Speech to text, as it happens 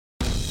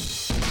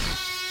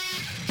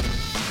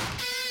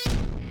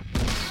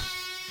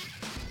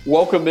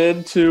Welcome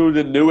into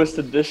the newest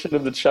edition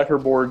of the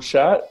Checkerboard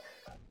Chat.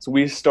 So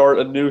we start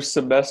a new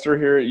semester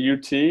here at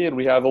UT, and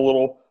we have a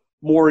little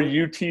more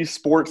UT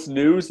sports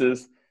news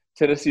as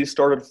Tennessee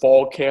started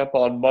fall camp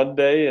on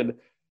Monday, and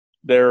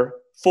their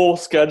full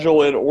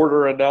schedule in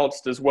order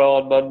announced as well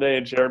on Monday,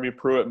 and Jeremy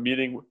Pruitt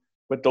meeting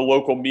with the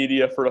local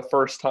media for the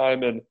first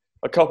time in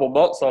a couple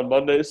months on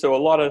Monday. So a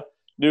lot of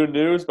new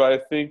news, but I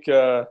think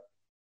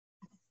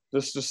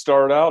just to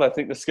start out, I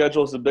think the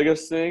schedule is the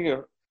biggest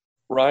thing.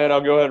 Ryan,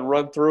 I'll go ahead and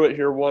run through it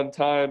here one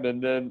time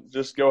and then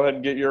just go ahead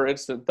and get your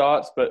instant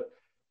thoughts. But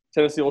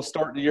Tennessee will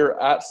start the year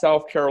at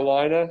South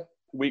Carolina.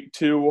 Week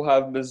 2, we'll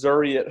have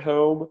Missouri at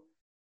home.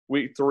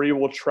 Week 3,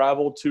 we'll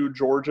travel to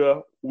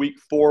Georgia. Week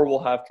 4,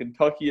 we'll have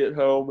Kentucky at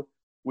home.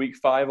 Week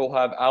 5, we'll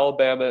have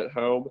Alabama at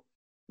home.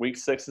 Week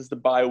 6 is the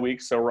bye week,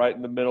 so right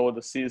in the middle of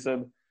the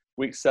season.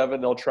 Week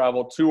 7, they'll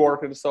travel to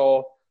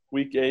Arkansas.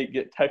 Week 8,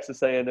 get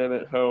Texas A&M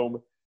at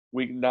home.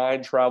 Week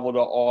 9, travel to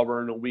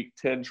Auburn. Week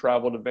 10,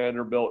 travel to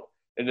Vanderbilt.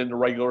 And then the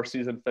regular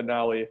season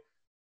finale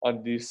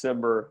on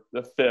December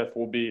the 5th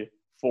will be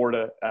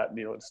Florida at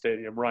Neyland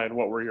Stadium. Ryan,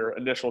 what were your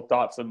initial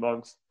thoughts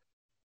amongst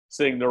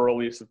seeing the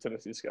release of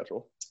Tennessee's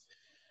schedule?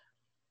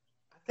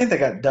 I think they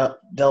got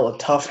dealt a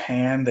tough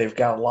hand. They've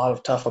got a lot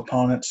of tough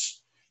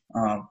opponents.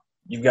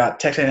 You've got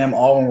Texas A&M,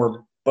 Auburn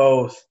were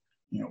both,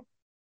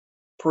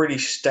 pretty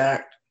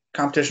stacked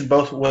competition,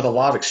 both with a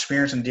lot of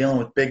experience in dealing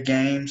with big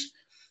games.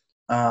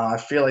 I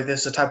feel like this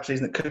is the type of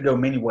season that could go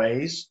many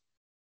ways.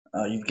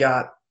 You've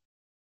got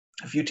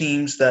a few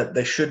teams that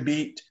they should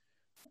beat,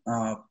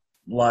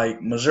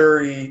 like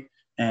Missouri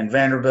and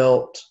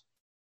Vanderbilt.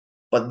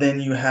 But then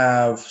you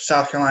have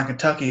South Carolina,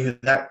 Kentucky, who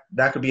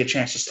that could be a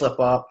chance to slip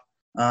up.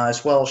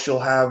 As well as you'll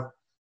have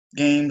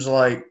games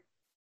like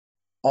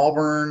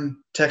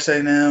Auburn,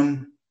 Texas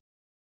A&M,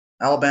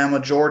 Alabama,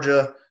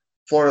 Georgia,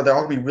 Florida. They're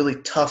all going to be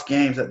really tough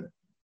games that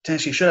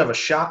Tennessee should have a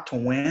shot to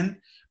win,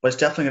 but it's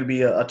definitely going to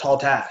be a tall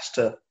task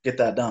to get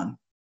that done.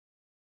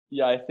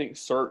 Yeah, I think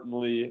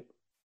certainly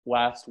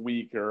last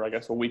week, or I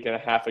guess a week and a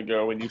half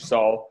ago, when you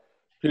saw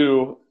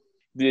who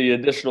the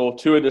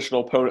two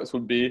additional opponents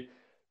would be,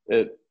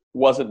 it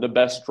wasn't the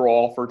best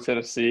draw for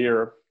Tennessee,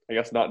 or I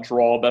guess not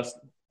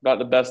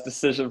the best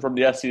decision from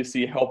the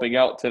SEC helping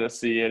out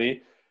Tennessee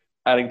any,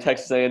 adding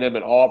Texas A&M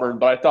and Auburn.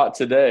 But I thought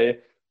today,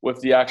 with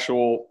the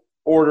actual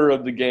order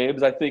of the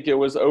games, I think it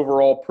was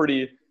overall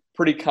pretty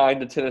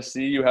kind to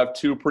Tennessee. You have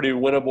two pretty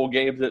winnable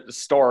games at the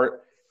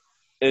start,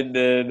 and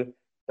then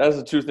that's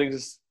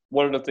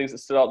one of the things that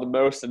stood out the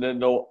most. And then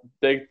the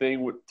big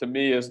thing to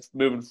me is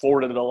moving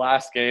forward into the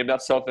last game.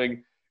 That's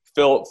something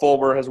Philip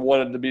Fulmer has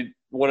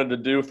wanted to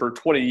do for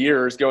 20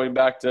 years, going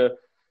back to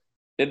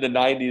in the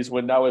 90s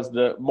when that was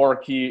the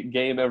marquee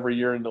game every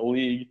year in the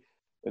league.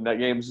 And that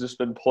game's just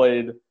been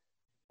played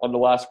on the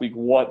last week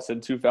once in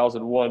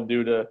 2001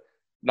 due to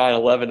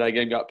 9/11. That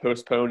game got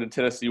postponed and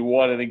Tennessee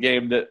won in a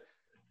game that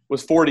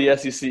was for the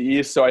SEC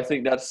East. So I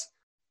think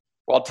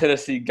while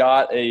Tennessee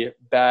got a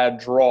bad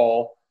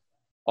draw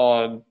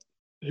on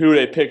who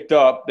they picked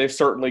up, they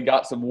certainly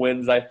got some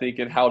wins, I think,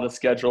 in how the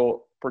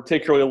schedule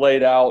particularly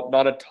laid out.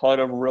 Not a ton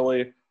of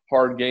really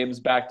hard games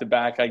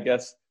back-to-back. I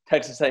guess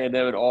Texas A&M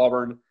and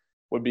Auburn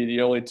would be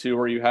the only two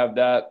where you have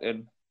that.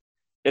 And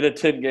in a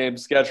 10-game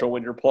schedule,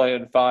 when you're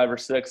playing 5 or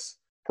 6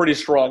 pretty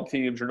strong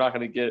teams, you're not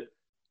going to get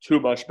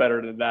too much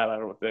better than that, I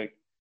don't think.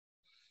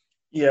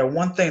 Yeah,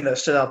 one thing that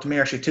stood out to me,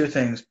 actually two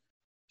things.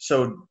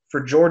 So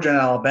for Georgia and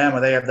Alabama,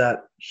 they have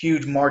that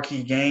huge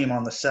marquee game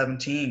on the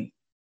 17th.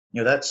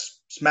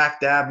 That's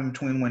smack dab in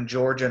between when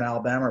Georgia and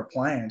Alabama are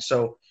playing.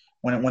 So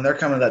when they're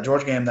coming to that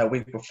Georgia game that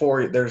week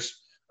before, there's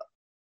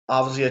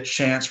obviously a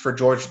chance for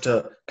Georgia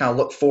to kind of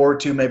look forward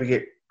to, maybe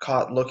get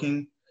caught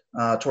looking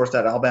towards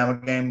that Alabama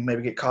game,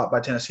 maybe get caught by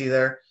Tennessee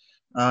there.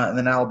 And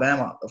then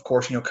Alabama, of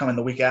course, coming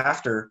the week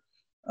after,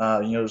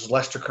 it was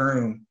Sylvester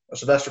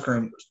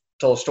Croom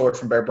told a story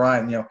from Bear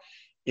Bryant.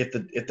 If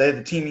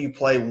the team you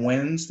play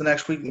wins the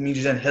next week, it means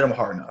you didn't hit them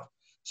hard enough.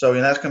 So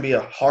that's going to be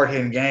a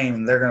hard-hitting game,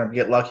 and they're going to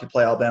get lucky to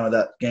play Alabama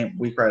that game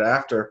week right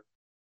after.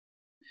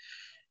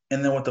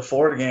 And then with the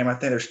Florida game, I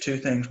think there's two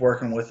things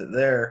working with it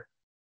there.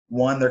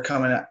 One,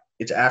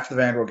 it's after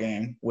the Vanderbilt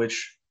game,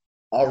 which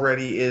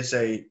already is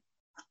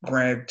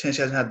granted,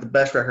 Tennessee hasn't had the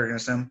best record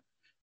against them.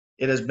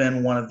 It has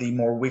been one of the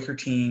more weaker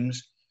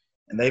teams,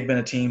 and they've been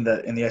a team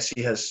that in the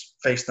SEC has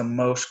faced the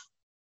most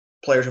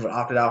players who have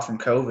opted out from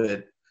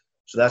COVID.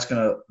 So that's going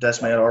to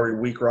decimate an already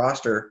weak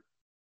roster.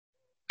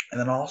 And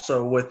then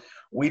also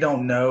we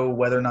don't know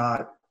whether or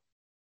not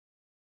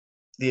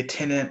the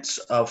attendance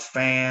of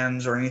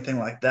fans or anything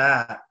like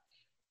that.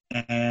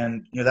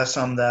 And, that's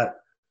something that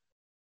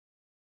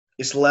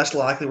it's less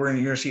likely we're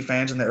going to see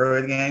fans in the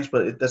early games,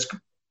 but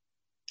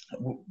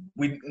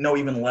we know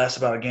even less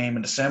about a game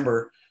in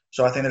December.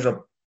 So I think there's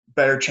a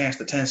better chance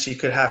that Tennessee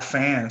could have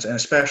fans, and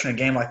especially in a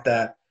game like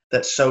that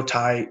that's so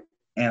tight,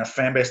 and a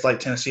fan base like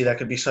Tennessee, that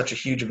could be such a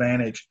huge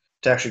advantage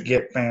to actually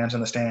get fans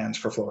in the stands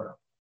for Florida.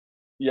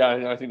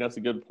 Yeah, I think that's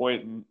a good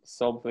point, and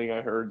something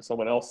I heard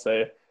someone else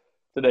say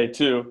today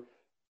too,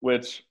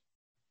 which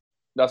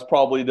that's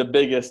probably the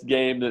biggest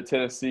game that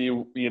Tennessee,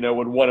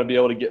 would want to be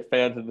able to get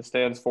fans in the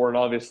stands for. And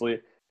obviously,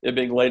 it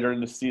being later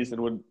in the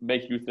season would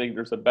make you think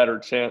there's a better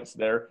chance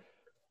there.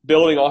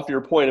 Building off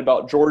your point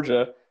about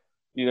Georgia,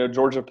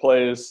 Georgia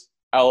plays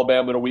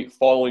Alabama in a week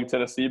following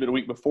Tennessee, but a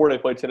week before they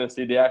play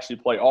Tennessee, they actually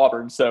play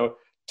Auburn. So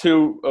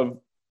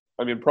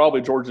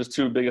probably Georgia's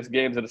two biggest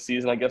games of the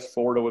season. I guess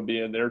Florida would be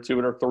in there. Two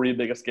or three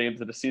biggest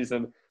games of the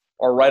season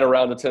are right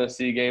around the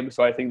Tennessee game.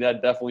 So I think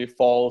that definitely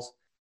falls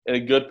in a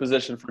good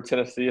position for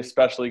Tennessee,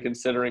 especially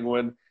considering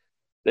when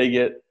they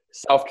get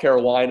South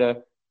Carolina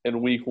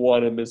in week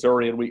 1 and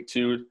Missouri in week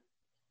 2.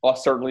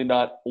 Certainly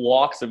not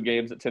locks of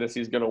games that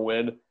Tennessee's going to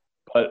win,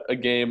 but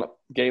games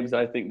that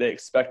I think they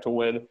expect to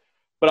win.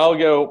 But I'll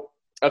go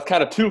 – that's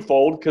kind of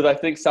twofold because I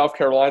think South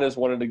Carolina is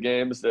one of the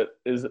games that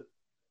is –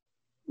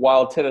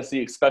 while Tennessee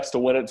expects to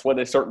win it, it's when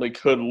they certainly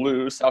could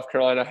lose. South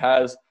Carolina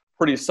has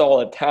pretty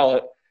solid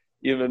talent,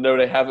 even though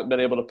they haven't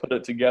been able to put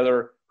it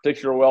together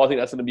particularly well. I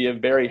think that's going to be a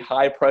very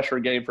high-pressure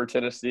game for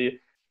Tennessee,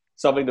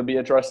 something to be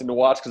interesting to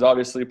watch because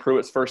obviously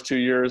Pruitt's first 2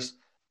 years,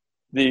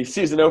 the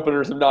season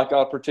openers have not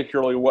gone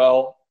particularly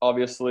well.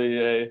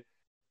 Obviously a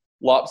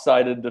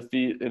lopsided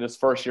defeat in his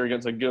first year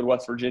against a good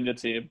West Virginia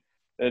team.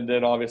 And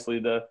then obviously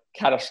the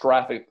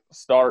catastrophic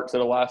start to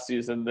the last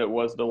season that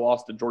was the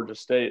loss to Georgia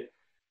State.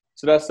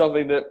 So that's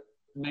something that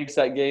makes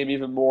that game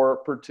even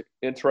more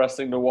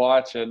interesting to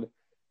watch. And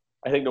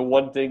I think the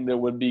one thing that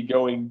would be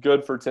going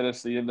good for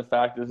Tennessee in the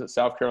fact is that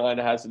South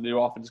Carolina has a new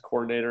offensive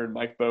coordinator in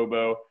Mike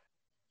Bobo.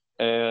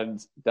 And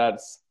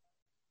that's,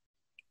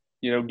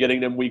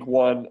 getting them week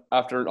 1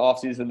 after an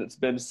offseason that's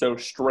been so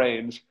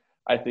strange,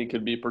 I think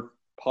could be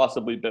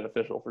possibly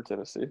beneficial for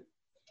Tennessee.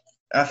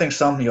 I think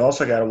something you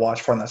also got to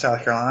watch for in that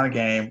South Carolina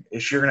game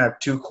is you're going to have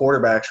two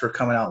quarterbacks who are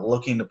coming out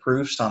looking to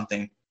prove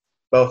something,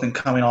 both in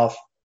coming off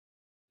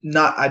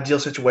not ideal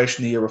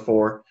situation the year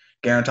before.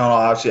 Garantano,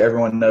 obviously,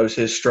 everyone knows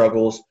his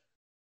struggles,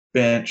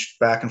 benched,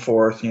 back and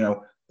forth,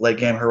 late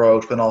game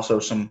heroics, but also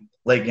some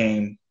late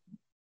game,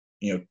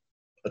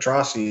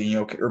 atrocity,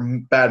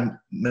 or bad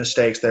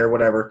mistakes there,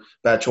 whatever,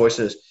 bad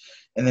choices.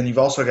 And then you've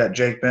also got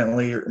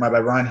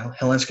Ryan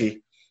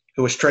Helinski,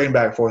 who was trading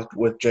back and forth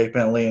with Jake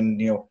Bentley,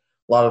 and, a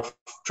lot of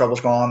troubles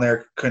going on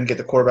there. Couldn't get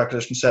the quarterback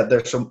position set.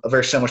 There's a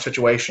very similar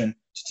situation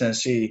to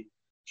Tennessee.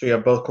 So you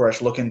have both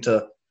quarterbacks looking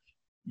to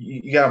 –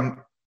 you got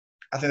them.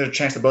 I think there's a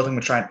chance that both of them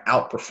would try and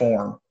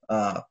outperform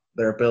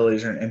their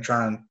abilities and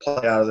try and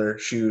play out of their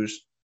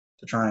shoes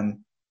to try and,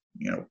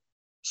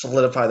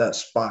 solidify that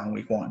spot in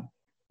week 1.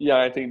 Yeah,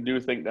 I do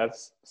think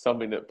that's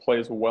something that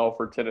plays well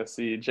for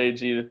Tennessee. Jared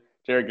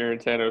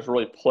Garantano has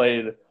really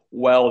played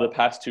well the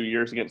past 2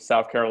 years against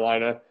South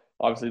Carolina.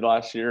 Obviously,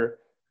 last year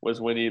was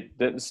when he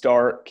didn't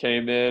start,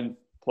 came in,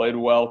 played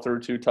well, threw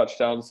 2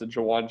 touchdowns to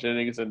Jawan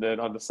Jennings, and then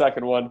on the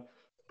second one,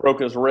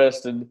 broke his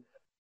wrist and,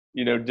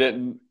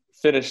 didn't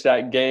finish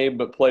that game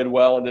but played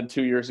well. And then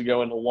 2 years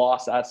ago in the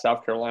loss at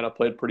South Carolina,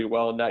 played pretty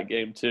well in that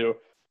game too.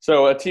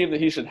 So a team that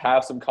he should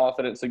have some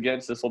confidence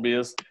against. This will be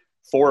his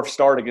 4th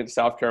start against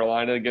South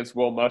Carolina against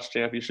Will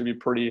Muschamp. He should be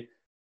pretty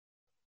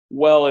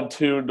well in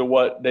tune to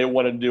what they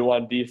want to do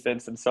on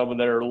defense and some of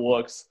their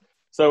looks.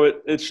 So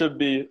it should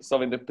be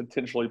something that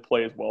potentially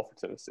plays well for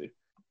Tennessee.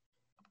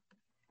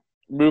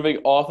 Moving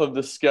off of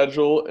the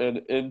schedule and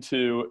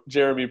into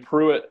Jeremy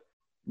Pruitt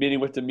meeting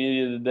with the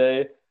media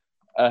today,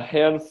 a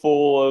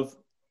handful of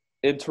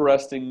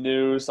interesting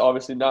news.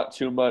 Obviously not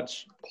too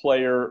much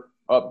player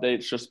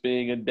updates, just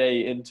being a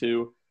day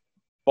into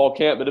fall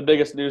camp. But the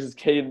biggest news is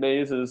Cade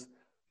Mays'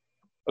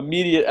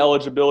 immediate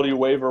eligibility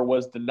waiver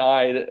was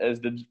denied as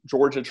the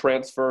Georgia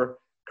transfer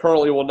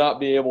currently will not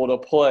be able to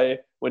play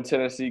when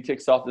Tennessee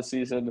kicks off the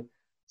season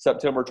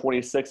September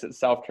 26th at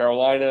South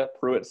Carolina.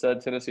 Pruitt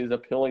said Tennessee is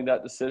appealing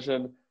that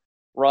decision.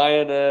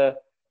 Ryan,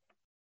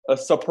 a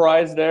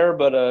surprise there,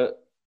 but a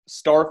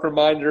stark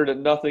reminder that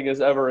nothing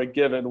is ever a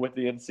given with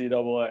the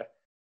NCAA.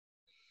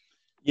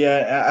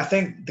 Yeah, I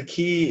think the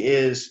key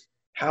is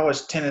how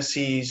has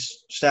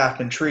Tennessee's staff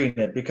been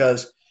treating it?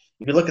 Because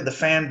if you look at the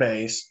fan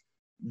base,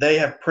 they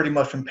have pretty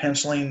much been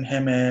penciling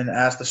him in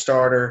as the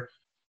starter.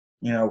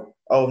 No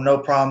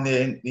problem.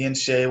 The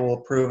NCAA will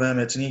approve him.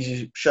 It's an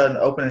easy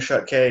open and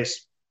shut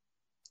case.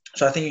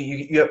 So I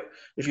think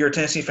if you're a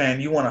Tennessee fan,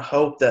 you want to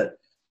hope that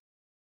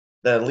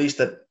at least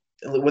that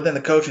within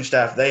the coaching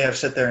staff, they have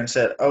sit there and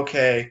said,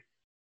 okay,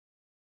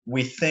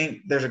 we think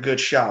there's a good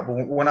shot, but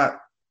we're not.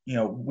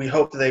 We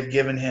hope that they've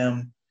given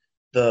him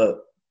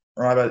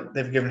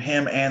they've given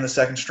him and the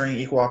second string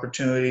equal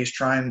opportunities.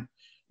 Try and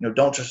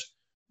don't just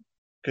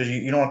because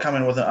you don't want to come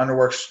in with an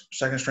underworked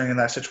second string in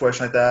that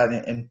situation like that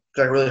and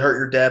that really hurt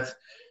your depth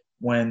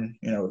when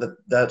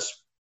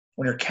that's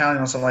when you're counting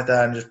on something like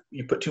that and just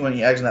you put too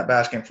many eggs in that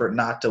basket for it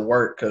not to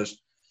work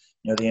because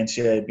the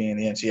NCAA being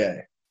the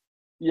NCAA.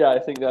 Yeah, I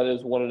think that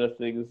is one of the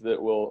things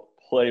that will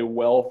play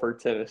well for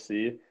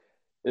Tennessee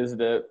is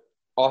that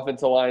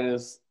offensive line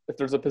is if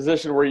there's a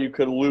position where you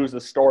could lose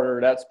a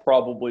starter, that's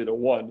probably the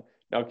one.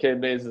 Now, Cade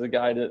Mays is a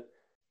guy that,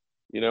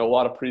 a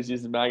lot of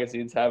preseason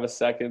magazines have a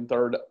second,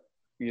 third,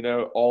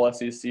 all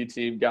SEC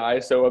team guy.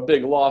 So a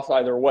big loss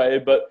either way.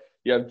 But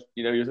he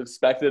was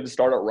expected to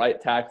start at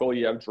right tackle.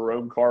 You have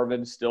Jerome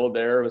Carvin still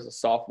there. He was a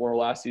sophomore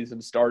last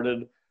season,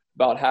 started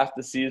about half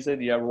the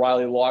season. You have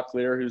Riley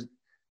Locklear, who's a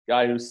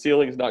guy whose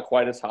ceiling is not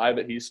quite as high,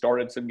 but he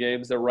started some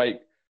games at right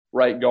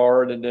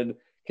guard. And then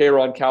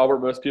Kayron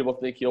Calvert, most people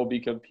think he'll be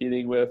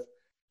competing with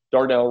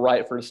Darnell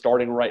Wright for the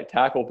starting right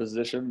tackle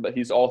position, but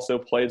he's also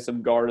played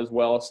some guard as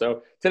well.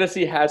 So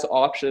Tennessee has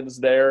options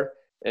there,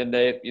 and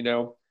they,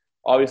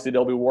 obviously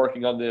they'll be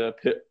working on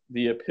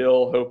the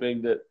appeal,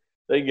 hoping that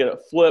they can get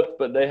it flipped,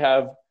 but they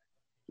have,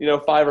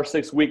 5 or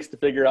 6 weeks to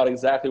figure out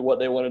exactly what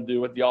they want to do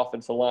with the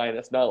offensive line.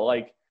 It's not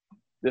like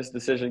this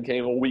decision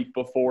came a week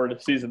before the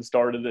season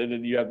started and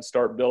then you have to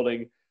start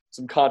building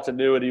some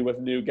continuity with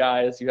new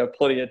guys. You have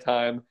plenty of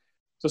time.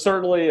 So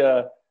certainly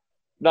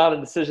not a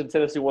decision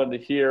Tennessee wanted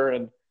to hear,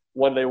 and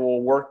one they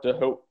will work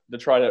to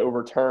try to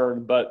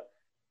overturn, but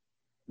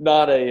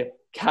not a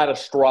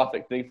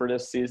catastrophic thing for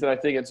this season. I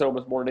think it's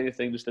almost more than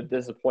anything just a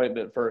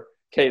disappointment for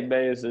Cade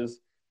Mays.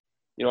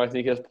 I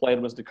think his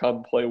plan was to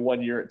come play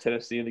 1 year at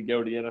Tennessee and to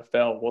go to the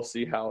NFL. We'll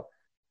see how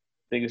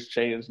things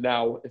change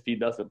now if he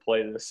doesn't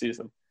play this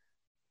season.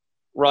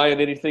 Ryan,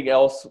 anything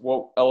else?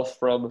 What else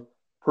from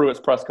Pruitt's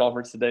press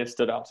conference today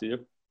stood out to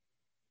you?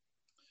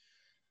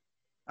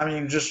 I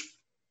mean, just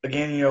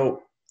again,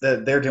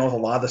 that they're dealing with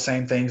a lot of the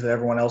same things that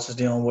everyone else is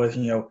dealing with.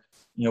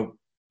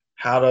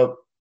 How to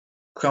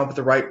come up with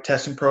the right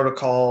testing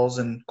protocols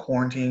and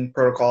quarantine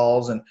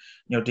protocols, and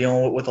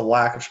dealing with the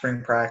lack of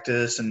spring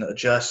practice and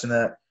adjusting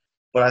that.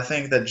 But I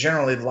think that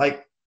generally,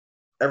 like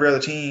every other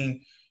team,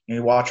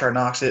 you watch our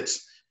Knox, they're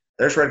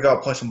just ready to go out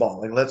and play some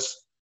ball. Like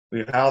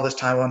we've had all this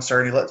time of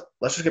uncertainty.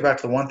 Let's just get back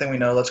to the one thing we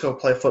know. Let's go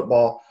play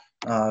football.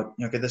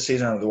 Get this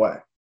season out of the way.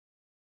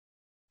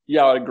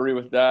 Yeah, I agree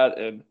with that.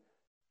 And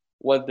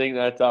one thing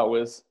that I thought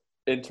was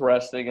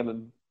interesting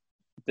and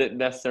didn't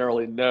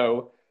necessarily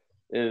know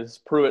is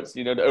Pruitt's,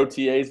 the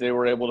OTAs they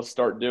were able to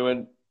start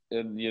doing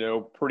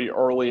in, pretty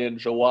early in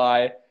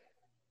July.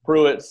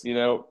 Pruitt's,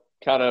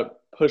 kind of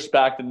pushed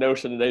back the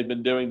notion that they've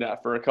been doing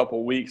that for a couple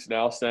of weeks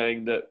now,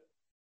 saying that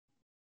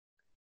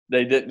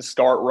they didn't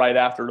start right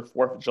after the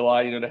 4th of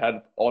July. They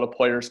had all the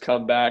players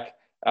come back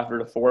after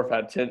the 4th,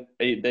 had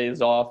 8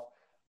 days off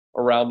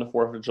around the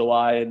 4th of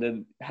July, and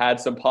then had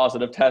some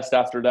positive tests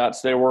after that.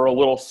 So they were a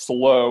little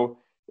slow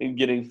in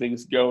getting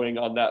things going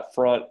on that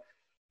front.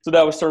 So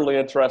that was certainly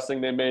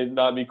interesting. They may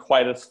not be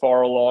quite as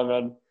far along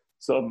on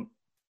some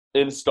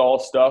install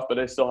stuff, but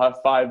they still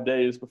have 5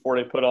 days before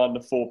they put on the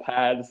full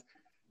pads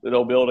that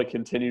they'll be able to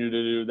continue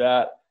to do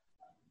that.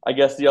 I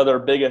guess the other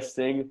biggest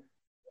thing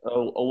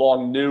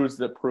along news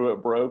that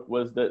Pruitt broke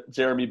was that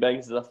Jeremy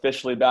Banks is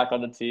officially back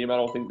on the team. I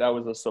don't think that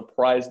was a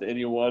surprise to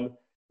anyone.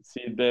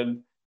 He'd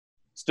been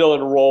still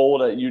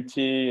enrolled at UT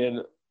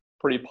and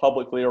pretty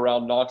publicly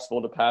around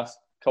Knoxville the past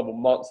couple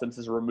months since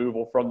his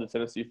removal from the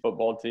Tennessee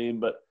football team,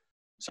 but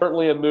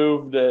certainly a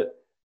move that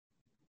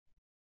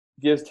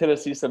gives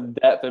Tennessee some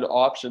depth and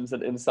options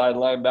at inside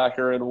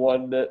linebacker, and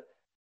one that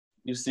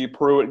you see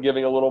Pruitt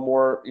giving a little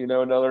more,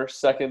 another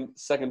second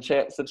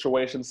chance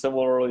situation,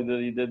 similarly that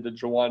he did to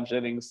Jawan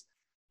Jennings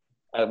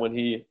when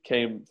he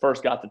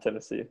first got to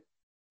Tennessee.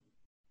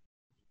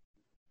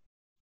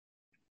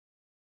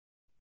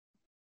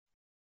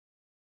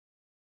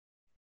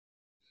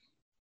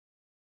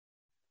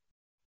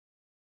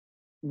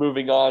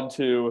 Moving on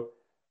to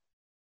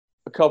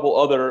a couple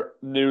other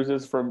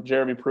newses from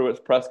Jeremy Pruitt's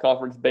press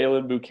conference.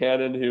 Balin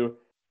Buchanan, who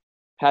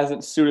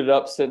hasn't suited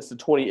up since the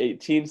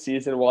 2018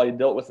 season while he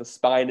dealt with a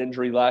spine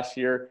injury last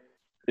year,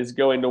 is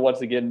going to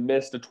once again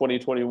miss the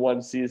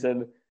 2021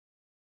 season.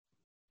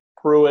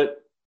 Pruitt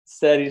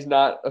said he's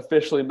not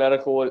officially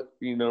medical,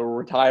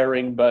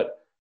 retiring,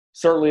 but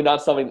certainly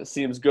not something that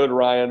seems good,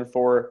 Ryan,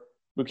 for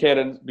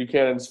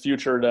Buchanan's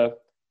future to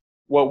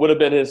what would have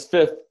been his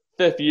fifth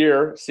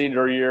year,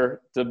 senior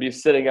year, to be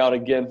sitting out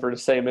again for the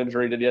same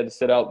injury that he had to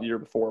sit out the year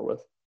before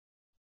with.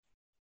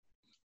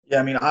 Yeah,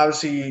 I mean,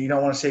 obviously you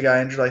don't want to see a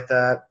guy injured like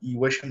that. You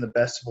wish him the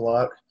best of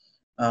luck,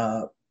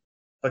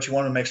 but you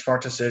want to make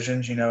smart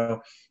decisions.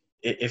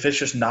 If it's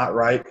just not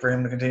right for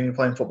him to continue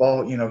playing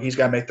football, he's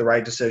got to make the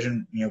right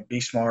decision. Be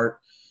smart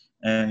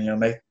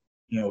and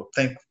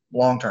think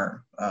long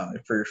term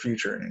for your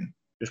future, and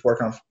just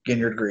work on getting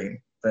your degree and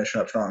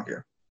finishing up strong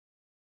here.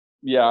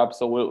 Yeah,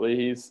 absolutely.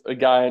 He's a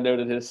guy I know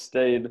that has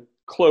stayed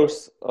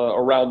close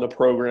around the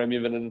program,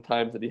 even in the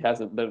times that he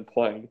hasn't been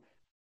playing.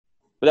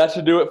 But that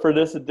should do it for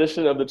this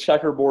edition of the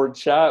Checkerboard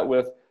Chat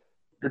with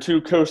your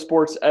two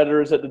co-sports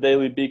editors at the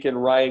Daily Beacon,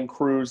 Ryan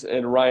Cruz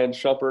and Ryan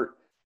Shumpert.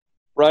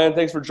 Ryan,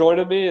 thanks for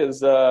joining me.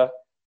 It's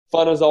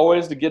fun as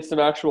always to get some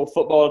actual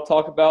football to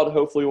talk about.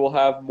 Hopefully we'll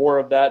have more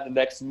of that the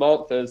next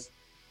month as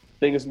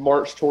things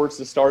march towards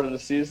the start of the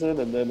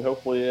season, and then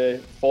hopefully a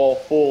fall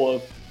full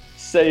of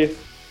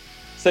safe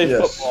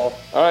football.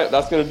 All right,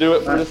 that's going to do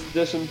it for this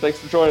edition. Thanks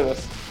for joining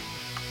us.